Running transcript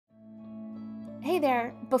Hey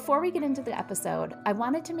there! Before we get into the episode, I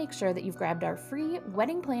wanted to make sure that you've grabbed our free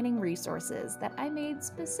wedding planning resources that I made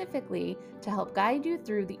specifically to help guide you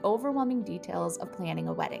through the overwhelming details of planning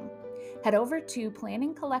a wedding. Head over to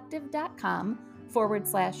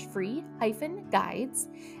planningcollective.com/free-guides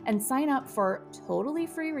and sign up for totally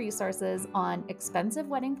free resources on expensive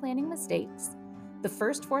wedding planning mistakes, the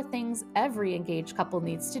first 4 things every engaged couple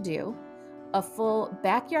needs to do, a full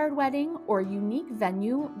backyard wedding or unique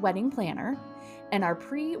venue wedding planner, and our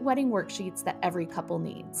pre-wedding worksheets that every couple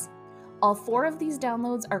needs. All 4 of these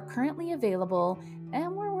downloads are currently available,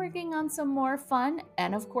 and we're working on some more fun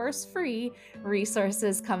and, of course, free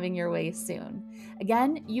resources coming your way soon.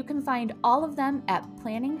 Again, you can find all of them at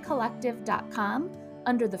planningcollective.com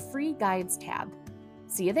under the Free Guides tab.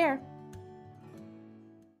 See you there.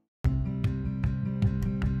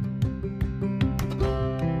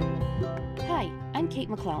 I'm Kate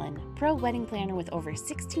McClellan, pro wedding planner with over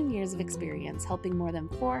 16 years of experience helping more than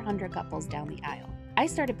 400 couples down the aisle. I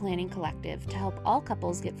started Planning Collective to help all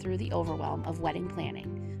couples get through the overwhelm of wedding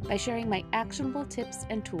planning by sharing my actionable tips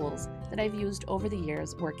and tools that I've used over the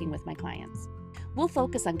years working with my clients. We'll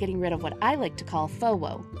focus on getting rid of what I like to call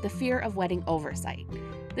FOWO, the fear of wedding oversight.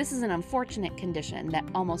 This is an unfortunate condition that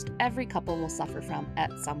almost every couple will suffer from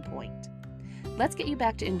at some point. Let's get you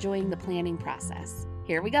back to enjoying the planning process.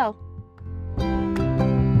 Here we go.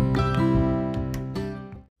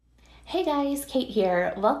 Hey guys, Kate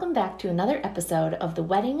here. Welcome back to another episode of the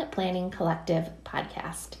Wedding Planning Collective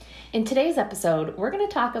podcast. In today's episode, we're going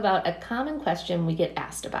to talk about a common question we get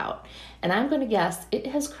asked about, and I'm going to guess it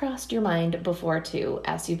has crossed your mind before too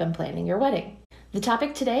as you've been planning your wedding. The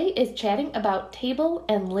topic today is chatting about table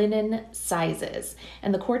and linen sizes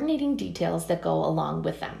and the coordinating details that go along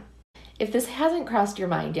with them. If this hasn't crossed your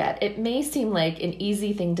mind yet, it may seem like an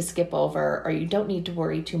easy thing to skip over or you don't need to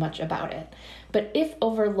worry too much about it. But if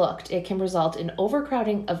overlooked, it can result in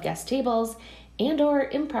overcrowding of guest tables and or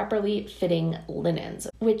improperly fitting linens,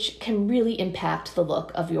 which can really impact the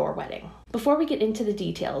look of your wedding. Before we get into the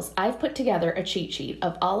details, I've put together a cheat sheet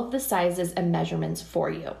of all of the sizes and measurements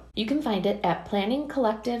for you. You can find it at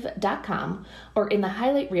planningcollective.com or in the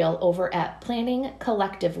highlight reel over at Planning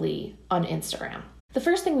Collectively on Instagram. The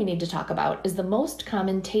first thing we need to talk about is the most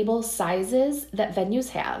common table sizes that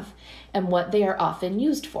venues have and what they are often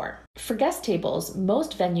used for. For guest tables,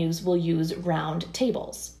 most venues will use round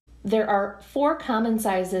tables. There are 4 common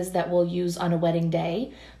sizes that we'll use on a wedding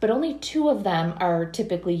day, but only 2 of them are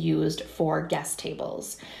typically used for guest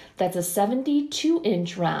tables. That's a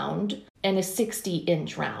 72-inch round and a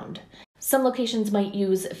 60-inch round. Some locations might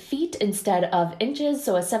use feet instead of inches,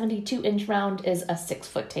 so a 72-inch round is a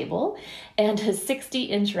 6-foot table, and a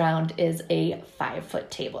 60-inch round is a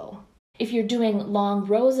 5-foot table. If you're doing long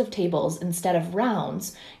rows of tables instead of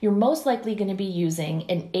rounds, you're most likely going to be using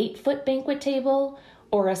an 8-foot banquet table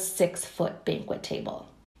or a 6-foot banquet table.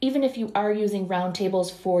 Even if you are using round tables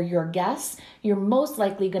for your guests, you're most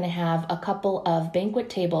likely going to have a couple of banquet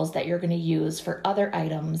tables that you're going to use for other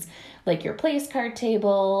items like your place card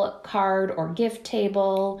table, card or gift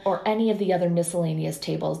table, or any of the other miscellaneous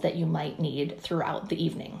tables that you might need throughout the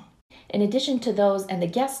evening. In addition to those and the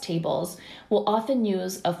guest tables, we'll often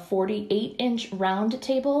use a 48-inch round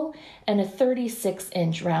table and a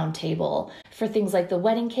 36-inch round table for things like the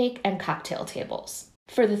wedding cake and cocktail tables.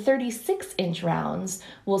 For the 36-inch rounds,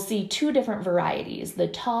 we'll see 2 different varieties, the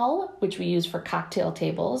tall, which we use for cocktail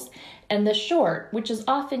tables, and the short, which is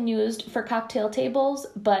often used for cocktail tables,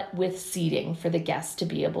 but with seating for the guests to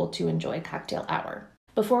be able to enjoy cocktail hour.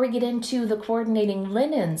 Before we get into the coordinating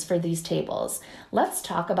linens for these tables, let's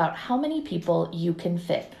talk about how many people you can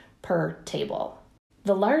fit per table.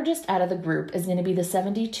 The largest out of the group is going to be the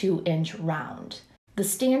 72-inch round. The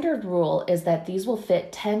standard rule is that these will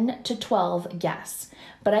fit 10 to 12 guests,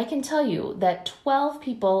 but I can tell you that 12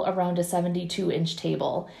 people around a 72-inch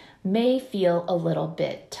table may feel a little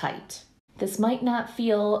bit tight. This might not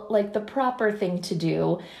feel like the proper thing to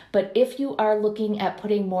do, but if you are looking at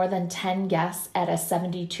putting more than 10 guests at a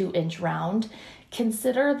 72-inch round,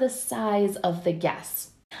 consider the size of the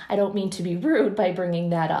guests. I don't mean to be rude by bringing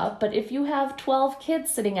that up, but if you have 12 kids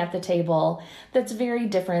sitting at the table, that's very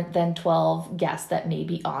different than 12 guests that may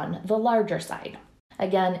be on the larger side.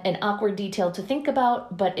 Again, an awkward detail to think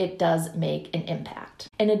about, but it does make an impact.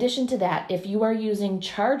 In addition to that, if you are using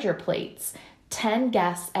charger plates, 10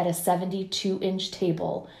 guests at a 72-inch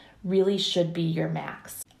table really should be your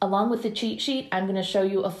max. Along with the cheat sheet, I'm going to show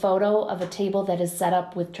you a photo of a table that is set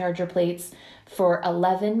up with charger plates for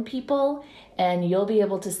 11 people, and you'll be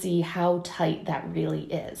able to see how tight that really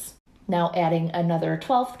is. Now adding another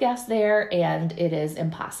 12th guest there, and it is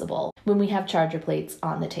impossible when we have charger plates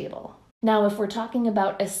on the table. Now, if we're talking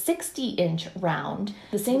about a 60-inch round,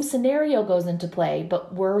 the same scenario goes into play,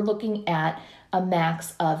 but we're looking at a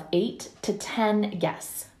max of 8 to 10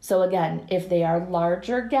 guests. So again, if they are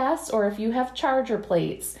larger guests or if you have charger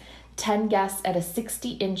plates, 10 guests at a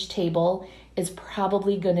 60-inch table is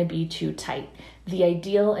probably going to be too tight. The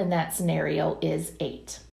ideal in that scenario is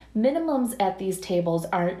 8. Minimums at these tables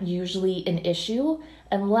aren't usually an issue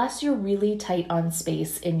unless you're really tight on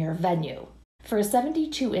space in your venue. For a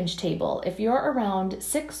 72-inch table, if you're around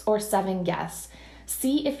 6 or 7 guests,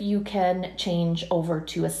 see if you can change over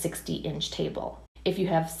to a 60-inch table. If you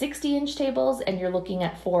have 60-inch tables and you're looking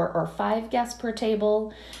at 4 or 5 guests per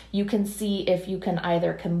table, you can see if you can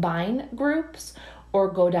either combine groups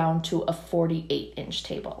or go down to a 48-inch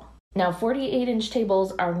table. Now, 48-inch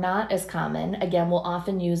tables are not as common. Again, we'll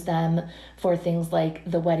often use them for things like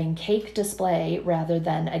the wedding cake display rather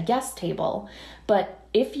than a guest table. But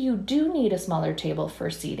if you do need a smaller table for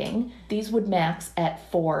seating, these would max at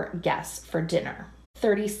 4 guests for dinner.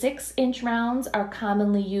 36-inch rounds are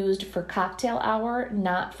commonly used for cocktail hour,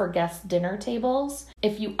 not for guest dinner tables.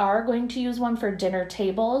 If you are going to use one for dinner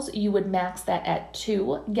tables, you would max that at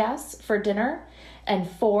 2 guests for dinner and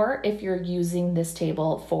 4 if you're using this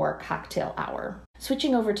table for cocktail hour.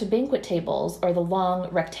 Switching over to banquet tables or the long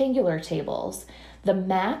rectangular tables, the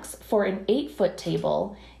max for an 8-foot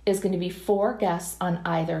table is going to be 4 guests on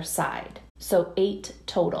either side, so 8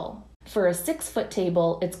 total. For a 6-foot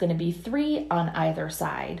table, it's going to be 3 on either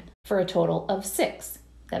side for a total of 6.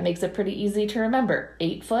 That makes it pretty easy to remember.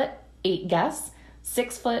 8 foot, 8 guests,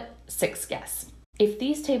 6 foot, 6 guests. If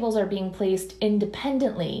these tables are being placed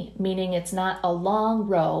independently, meaning it's not a long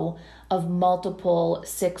row of multiple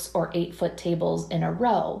 6 or 8 foot tables in a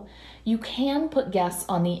row, you can put guests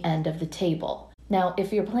on the end of the table. Now,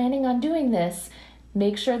 if you're planning on doing this,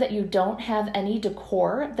 make sure that you don't have any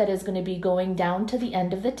decor that is going to be going down to the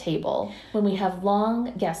end of the table. When we have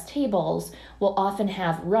long guest tables, we'll often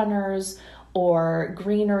have runners or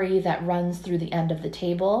greenery that runs through the end of the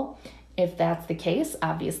table. If that's the case,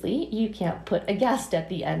 obviously, you can't put a guest at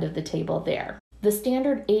the end of the table there. The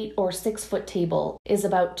standard 8 or 6 foot table is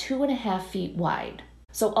about 2.5 feet wide.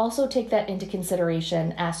 So also take that into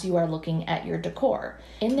consideration as you are looking at your decor.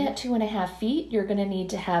 In that 2.5 feet, you're going to need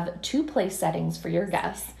to have 2 place settings for your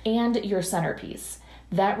guests and your centerpiece.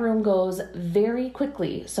 That room goes very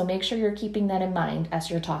quickly, so make sure you're keeping that in mind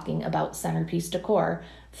as you're talking about centerpiece decor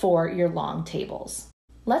for your long tables.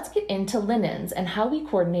 Let's get into linens and how we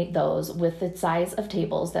coordinate those with the size of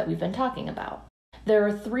tables that we've been talking about. There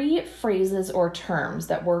are 3 phrases or terms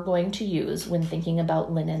that we're going to use when thinking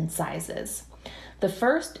about linen sizes. The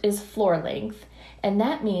first is floor length, and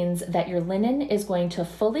that means that your linen is going to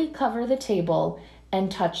fully cover the table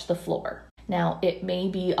and touch the floor. Now, it may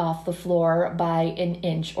be off the floor by an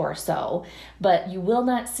inch or so, but you will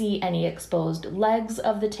not see any exposed legs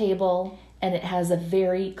of the table, and it has a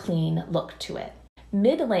very clean look to it.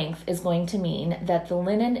 Mid-length is going to mean that the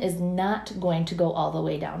linen is not going to go all the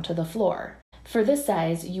way down to the floor. For this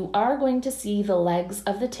size, you are going to see the legs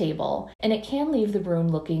of the table, and it can leave the room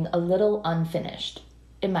looking a little unfinished,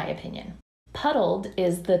 in my opinion. Puddled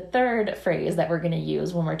is the third phrase that we're going to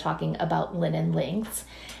use when we're talking about linen lengths,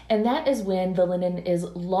 and that is when the linen is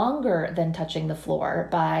longer than touching the floor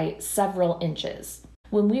by several inches.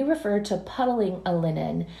 When we refer to puddling a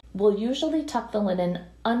linen, we'll usually tuck the linen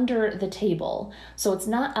under the table, so it's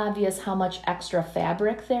not obvious how much extra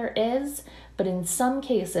fabric there is, but in some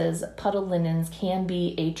cases, puddled linens can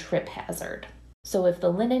be a trip hazard. So if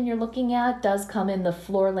the linen you're looking at does come in the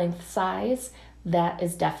floor length size, that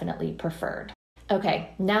is definitely preferred. Okay,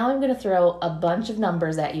 now I'm going to throw a bunch of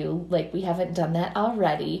numbers at you, like we haven't done that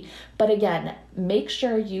already. But again, make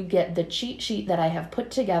sure you get the cheat sheet that I have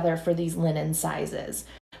put together for these linen sizes.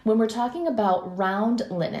 When we're talking about round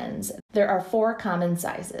linens, there are 4 common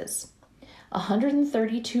sizes: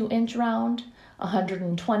 132-inch round,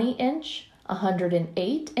 120-inch,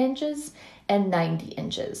 108 inches, and 90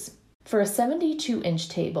 inches. For a 72-inch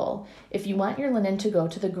table, if you want your linen to go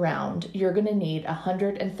to the ground, you're going to need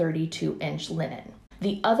 132-inch linen.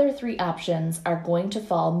 The other 3 options are going to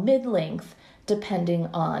fall mid-length depending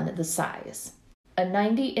on the size. A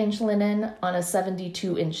 90-inch linen on a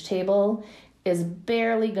 72-inch table is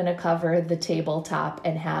barely going to cover the tabletop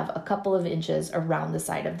and have a couple of inches around the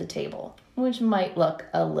side of the table, which might look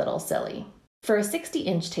a little silly. For a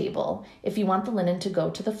 60-inch table, if you want the linen to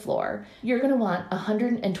go to the floor, you're going to want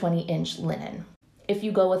 120-inch linen. If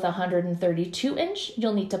you go with 132-inch,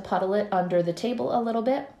 you'll need to puddle it under the table a little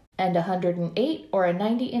bit, and 108 or a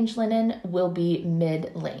 90-inch linen will be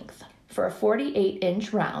mid-length. For a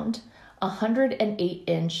 48-inch round, A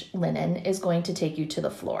 108-inch linen is going to take you to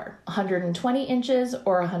the floor. 120 inches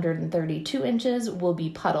or 132 inches will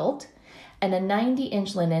be puddled, and a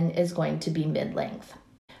 90-inch linen is going to be mid-length.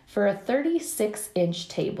 For a 36-inch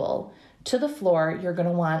table, to the floor, you're going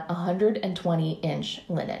to want 120-inch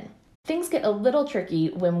linen. Things get a little tricky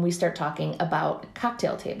when we start talking about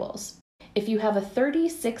cocktail tables. If you have a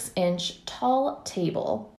 36-inch tall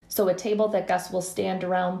table, so a table that guests will stand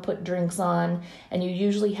around, put drinks on, and you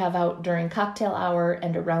usually have out during cocktail hour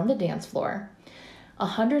and around the dance floor,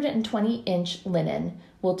 120-inch linen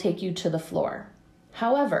will take you to the floor.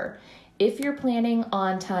 However, if you're planning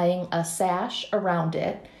on tying a sash around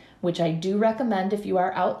it, which I do recommend if you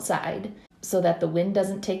are outside so that the wind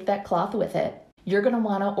doesn't take that cloth with it, you're going to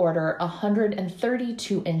want to order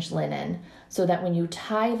 132-inch linen so that when you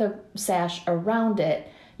tie the sash around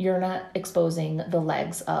it, you're not exposing the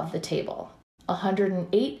legs of the table.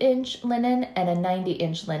 108-inch linen and a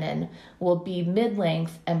 90-inch linen will be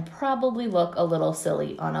mid-length and probably look a little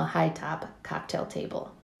silly on a high-top cocktail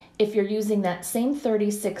table. If you're using that same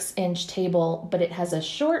 36-inch table, but it has a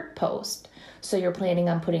short post, so you're planning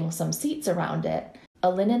on putting some seats around it, a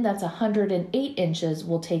linen that's 108 inches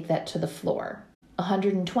will take that to the floor.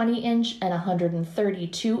 120-inch and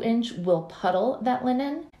 132-inch will puddle that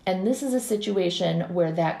linen, and this is a situation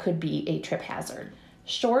where that could be a trip hazard.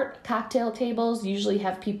 Short cocktail tables usually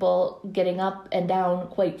have people getting up and down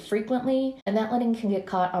quite frequently, and that linen can get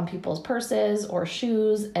caught on people's purses or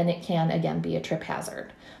shoes, and it can again be a trip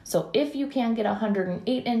hazard. So if you can get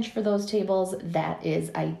 108-inch for those tables, that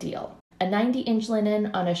is ideal. A 90-inch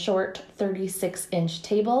linen on a short 36-inch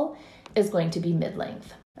table is going to be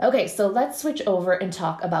mid-length. Okay, so let's switch over and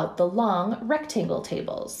talk about the long rectangle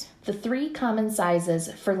tables. The three common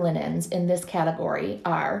sizes for linens in this category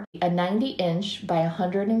are a 90-inch by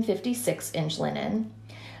 156-inch linen,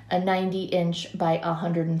 a 90-inch by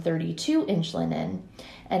 132-inch linen,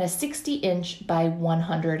 and a 60-inch by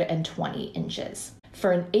 120 inches.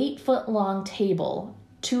 For an 8-foot long table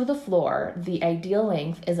to the floor, the ideal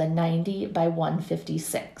length is a 90 by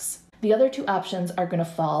 156. The other two options are going to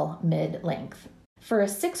fall mid-length. For a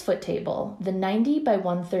 6-foot table, the 90 by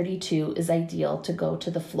 132 is ideal to go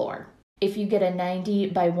to the floor. If you get a 90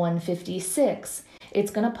 by 156,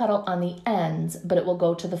 it's going to puddle on the ends, but it will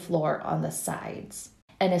go to the floor on the sides.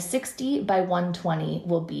 And a 60 by 120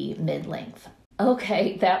 will be mid-length.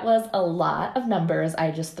 Okay, that was a lot of numbers I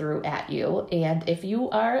just threw at you, and if you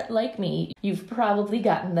are like me, you've probably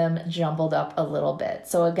gotten them jumbled up a little bit.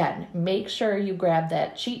 So again, make sure you grab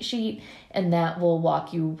that cheat sheet, and that will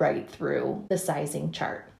walk you right through the sizing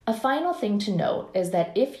chart. A final thing to note is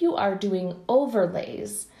that if you are doing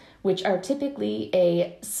overlays, which are typically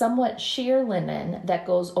a somewhat sheer linen that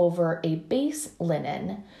goes over a base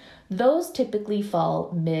linen, those typically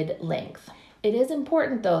fall mid-length. It is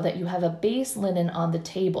important, though, that you have a base linen on the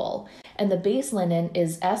table, and the base linen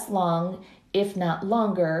is as long, if not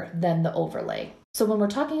longer, than the overlay. So when we're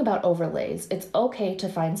talking about overlays, it's okay to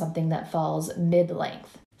find something that falls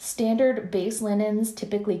mid-length. Standard base linens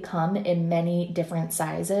typically come in many different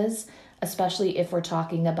sizes, especially if we're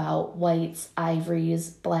talking about whites,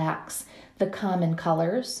 ivories, blacks, the common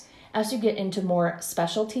colors. As you get into more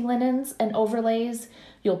specialty linens and overlays,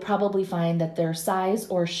 you'll probably find that their size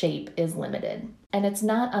or shape is limited. And it's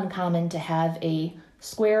not uncommon to have a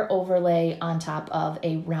square overlay on top of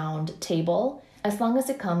a round table, as long as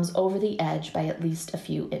it comes over the edge by at least a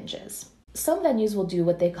few inches. Some venues will do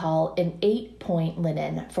what they call an 8-point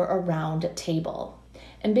linen for a round table.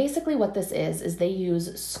 And basically what this is they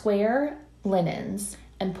use square linens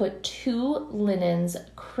and put 2 linens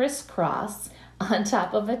crisscross on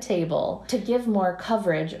top of a table to give more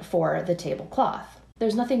coverage for the tablecloth.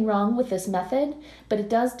 There's nothing wrong with this method, but it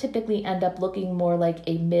does typically end up looking more like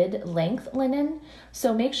a mid-length linen.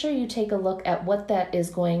 So make sure you take a look at what that is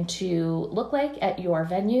going to look like at your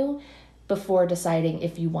venue before deciding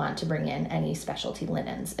if you want to bring in any specialty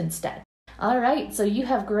linens instead. All right, so you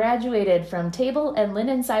have graduated from Table and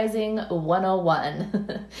Linen Sizing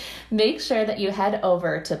 101. Make sure that you head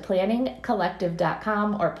over to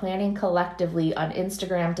planningcollective.com or Planning Collectively on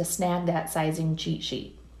Instagram to snag that sizing cheat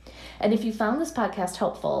sheet. And if you found this podcast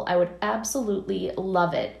helpful, I would absolutely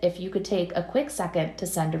love it if you could take a quick second to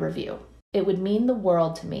send a review. It would mean the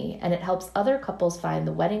world to me, and it helps other couples find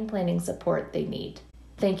the wedding planning support they need.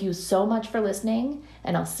 Thank you so much for listening,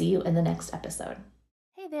 and I'll see you in the next episode.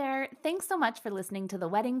 Hey there, thanks so much for listening to the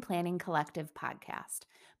Wedding Planning Collective podcast.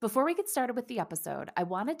 Before we get started with the episode, I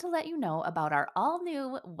wanted to let you know about our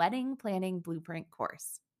all-new Wedding Planning Blueprint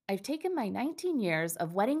course. I've taken my 19 years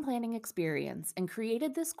of wedding planning experience and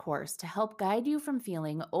created this course to help guide you from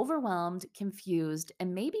feeling overwhelmed, confused,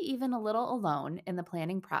 and maybe even a little alone in the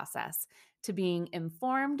planning process to being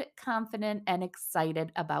informed, confident, and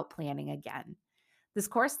excited about planning again. This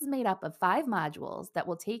course is made up of 5 modules that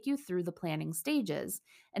will take you through the planning stages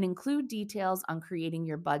and include details on creating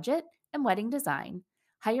your budget and wedding design,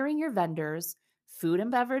 hiring your vendors, food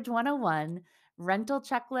and beverage 101, rental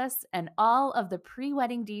checklists, and all of the pre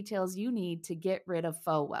wedding details you need to get rid of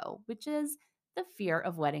FOWO, which is the fear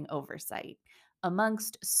of wedding oversight,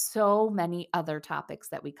 amongst so many other topics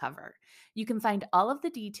that we cover. You can find all of the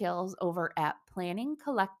details over at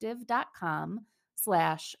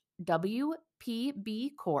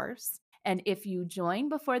planningcollective.com/WPB course. And if you join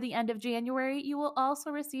before the end of January, you will also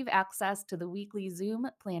receive access to the weekly Zoom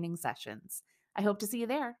planning sessions. I hope to see you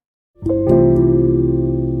there.